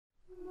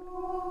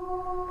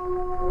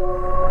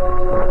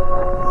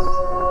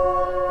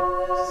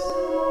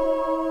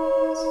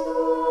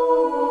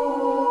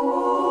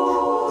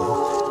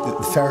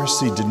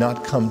Pharisee did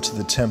not come to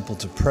the temple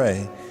to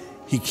pray,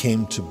 he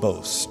came to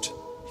boast.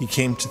 He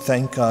came to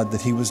thank God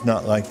that he was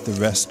not like the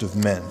rest of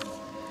men.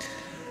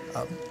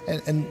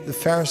 And the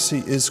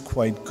Pharisee is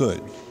quite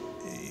good.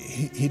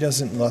 He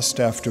doesn't lust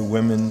after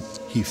women.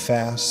 He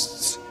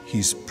fasts.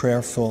 He's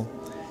prayerful.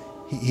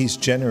 He's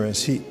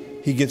generous.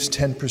 He gives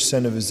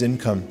 10% of his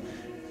income.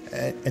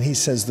 And he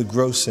says the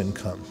gross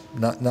income,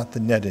 not the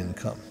net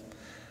income.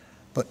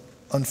 But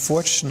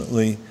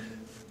unfortunately,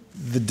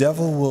 the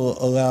devil will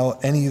allow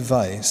any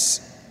vice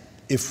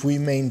if we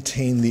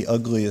maintain the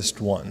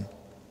ugliest one,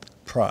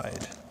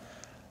 pride.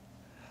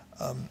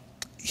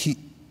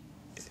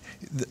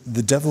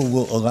 The devil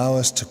will allow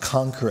us to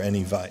conquer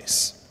any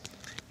vice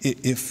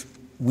if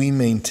we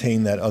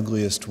maintain that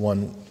ugliest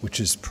one, which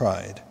is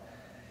pride.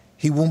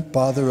 He won't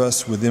bother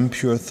us with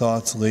impure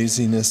thoughts,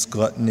 laziness,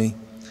 gluttony,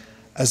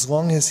 as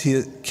long as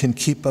he can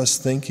keep us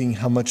thinking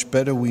how much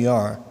better we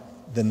are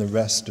than the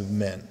rest of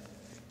men.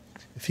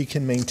 If he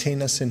can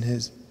maintain us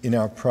in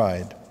our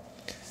pride,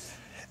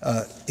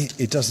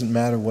 it doesn't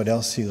matter what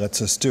else he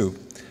lets us do.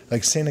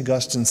 Like St.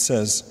 Augustine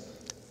says,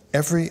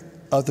 every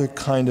other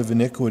kind of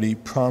iniquity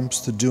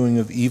prompts the doing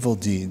of evil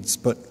deeds,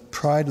 but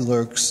pride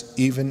lurks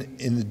even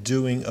in the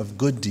doing of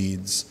good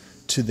deeds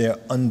to their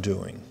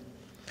undoing.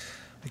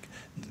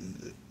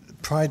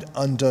 Pride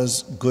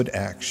undoes good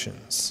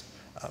actions.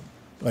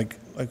 Like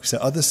we said,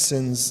 other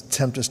sins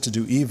tempt us to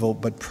do evil,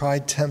 but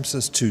pride tempts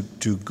us to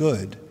do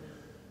good,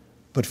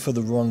 but for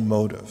the wrong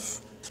motive.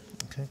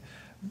 Okay?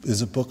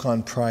 There's a book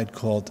on pride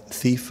called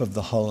Thief of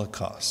the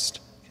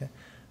Holocaust. Okay?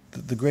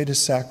 The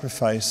greatest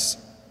sacrifice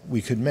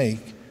we could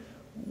make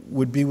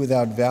would be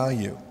without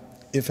value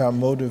if our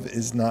motive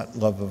is not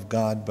love of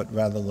God, but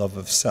rather love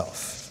of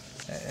self.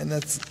 And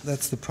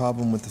that's the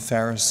problem with the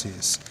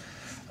Pharisees.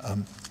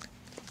 Like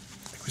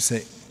we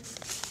say,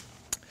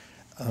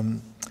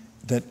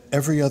 that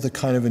every other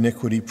kind of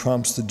iniquity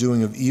prompts the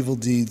doing of evil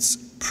deeds.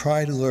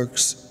 Pride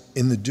lurks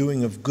in the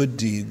doing of good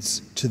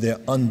deeds to their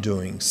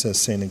undoing, says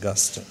St.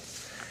 Augustine.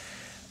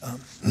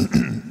 And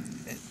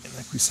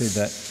like we say,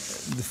 that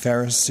the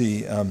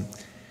Pharisee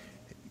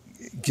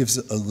gives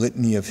a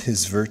litany of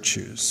his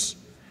virtues,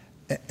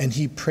 and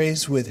he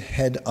prays with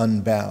head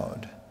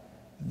unbowed.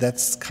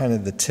 That's kind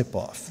of the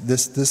tip-off.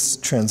 This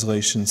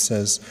translation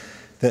says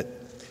that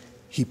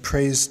he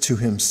prays to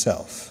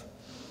himself.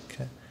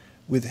 Okay?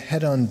 With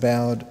head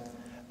unbowed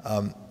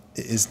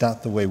is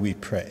not the way we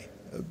pray.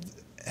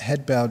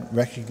 Head bowed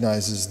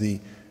recognizes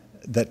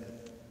that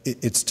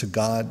it's to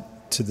God,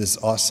 to this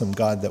awesome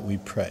God that we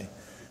pray.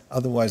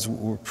 Otherwise,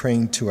 we're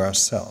praying to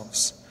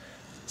ourselves.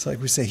 It's like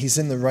we say, he's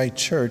in the right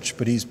church,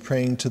 but he's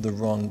praying to the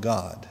wrong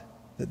God.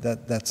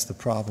 That's the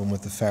problem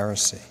with the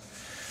Pharisee.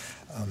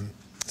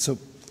 So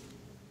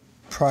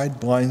pride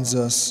blinds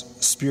us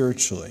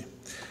spiritually.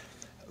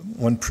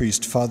 One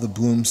priest, Father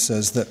Bloom,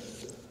 says that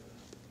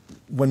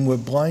when we're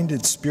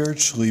blinded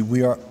spiritually,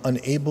 we are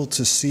unable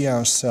to see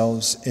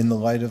ourselves in the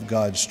light of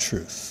God's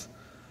truth.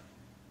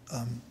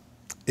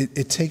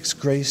 It takes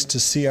grace to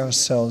see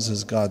ourselves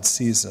as God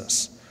sees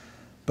us.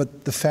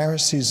 But the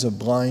Pharisees are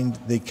blind.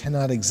 They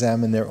cannot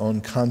examine their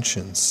own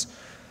conscience.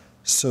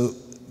 So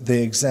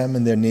they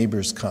examine their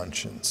neighbor's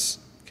conscience.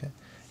 Okay?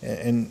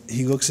 And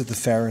he looks at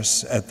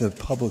the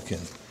publican,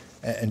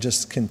 and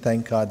just can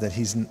thank God that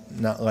he's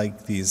not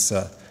like these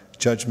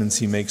judgments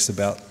he makes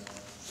about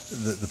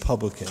the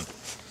publican.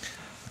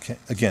 Okay?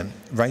 Again,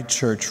 right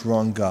church,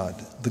 wrong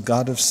God. The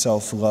God of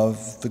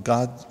self-love, the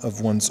God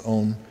of one's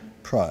own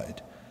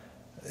pride.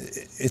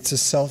 It's a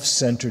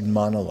self-centered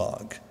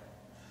monologue.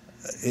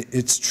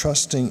 It's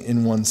trusting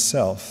in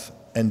oneself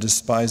and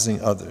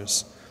despising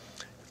others.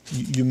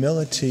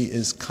 Humility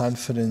is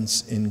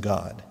confidence in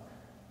God.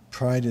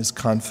 Pride is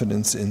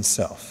confidence in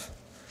self.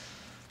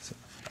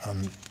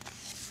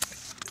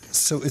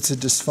 So it's a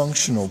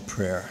dysfunctional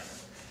prayer.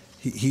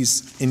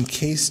 He's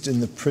encased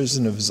in the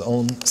prison of his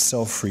own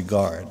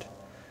self-regard.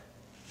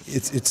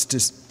 It's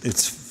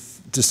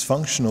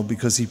dysfunctional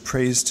because he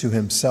prays to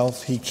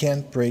himself. He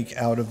can't break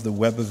out of the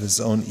web of his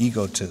own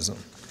egotism.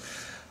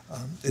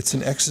 It's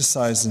an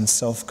exercise in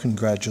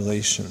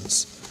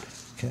self-congratulations.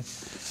 Okay?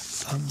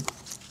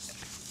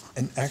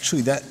 And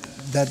actually that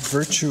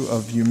virtue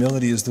of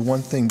humility is the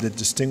one thing that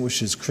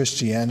distinguishes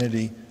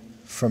Christianity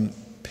from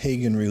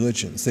pagan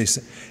religions. They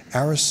say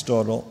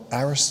Aristotle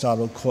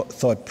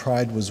thought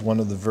pride was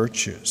one of the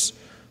virtues,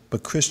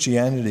 but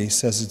Christianity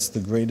says it's the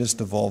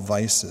greatest of all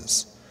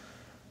vices.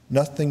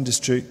 Nothing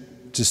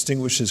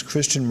distinguishes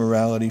Christian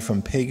morality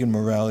from pagan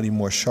morality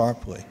more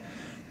sharply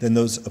than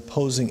those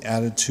opposing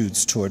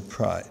attitudes toward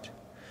pride.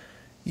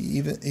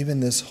 Even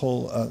this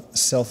whole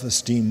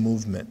self-esteem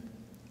movement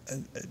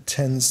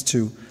tends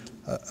to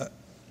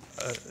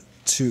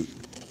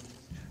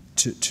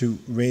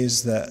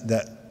raise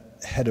that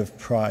head of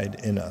pride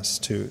in us,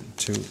 to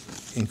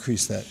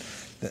increase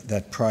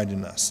that pride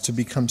in us, to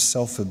become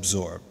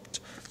self-absorbed,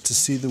 to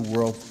see the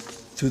world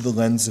through the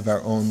lens of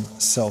our own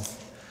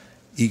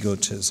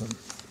self-egotism.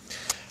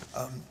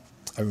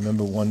 I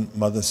remember one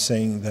mother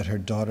saying that her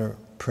daughter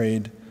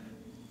prayed,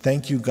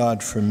 "Thank you,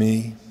 God, for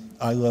me.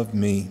 I love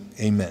me.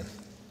 Amen."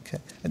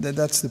 Okay? And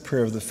that's the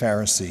prayer of the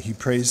Pharisee. He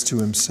prays to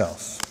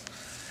himself.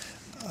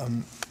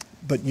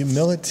 But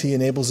humility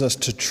enables us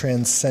to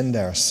transcend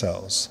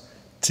ourselves,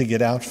 to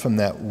get out from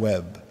that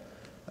web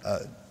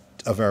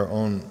of our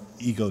own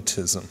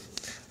egotism,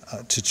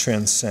 to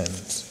transcend.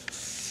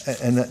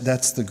 And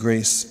that's the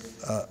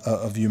grace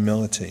of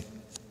humility.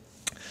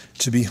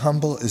 To be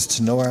humble is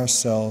to know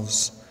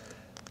ourselves.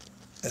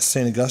 As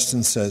St.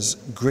 Augustine says,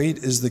 great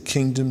is the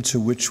kingdom to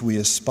which we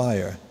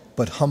aspire,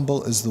 but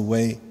humble is the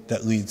way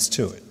that leads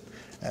to it.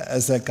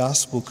 As that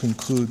gospel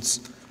concludes,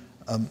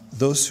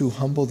 those who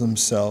humble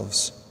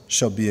themselves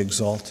shall be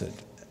exalted,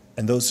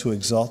 and those who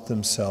exalt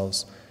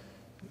themselves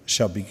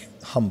shall be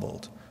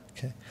humbled.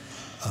 Okay?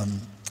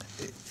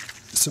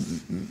 So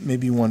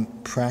maybe one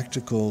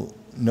practical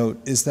note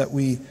is that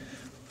we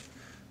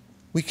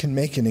can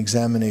make an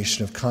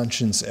examination of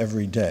conscience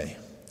every day.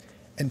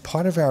 And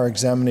part of our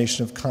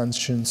examination of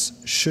conscience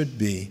should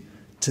be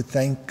to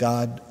thank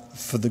God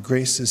for the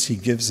graces he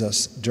gives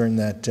us during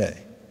that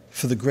day,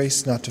 for the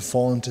grace not to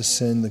fall into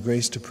sin, the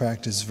grace to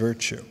practice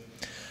virtue.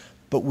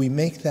 But we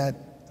make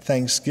that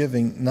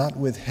thanksgiving not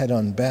with head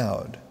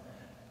unbowed,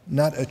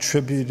 not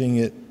attributing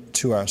it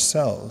to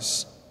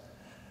ourselves,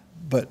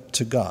 but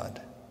to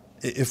God.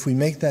 If we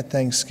make that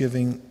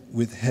thanksgiving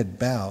with head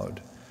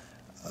bowed,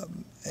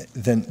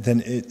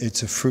 then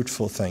it's a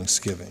fruitful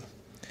thanksgiving,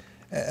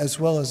 as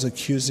well as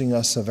accusing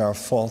us of our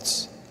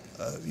faults,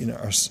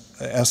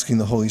 asking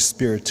the Holy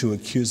Spirit to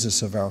accuse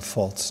us of our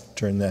faults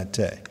during that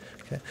day.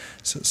 Okay?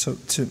 So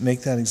to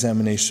make that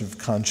examination of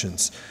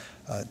conscience,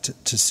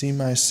 to see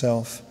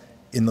myself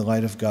in the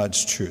light of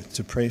God's truth,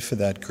 to pray for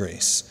that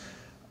grace,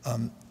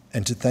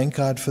 and to thank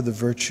God for the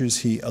virtues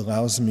he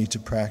allows me to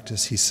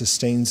practice, he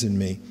sustains in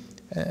me,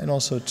 and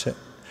also to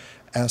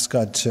ask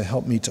God to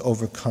help me to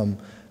overcome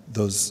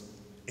those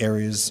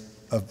areas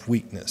of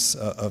weakness,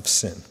 of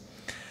sin.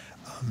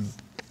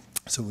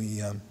 So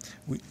we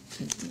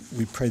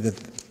pray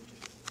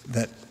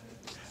that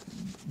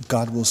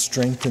God will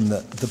strengthen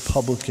the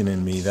publican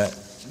in me,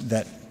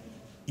 that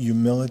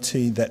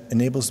humility that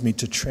enables me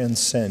to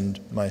transcend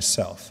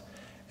myself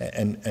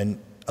and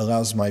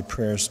allows my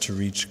prayers to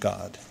reach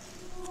God.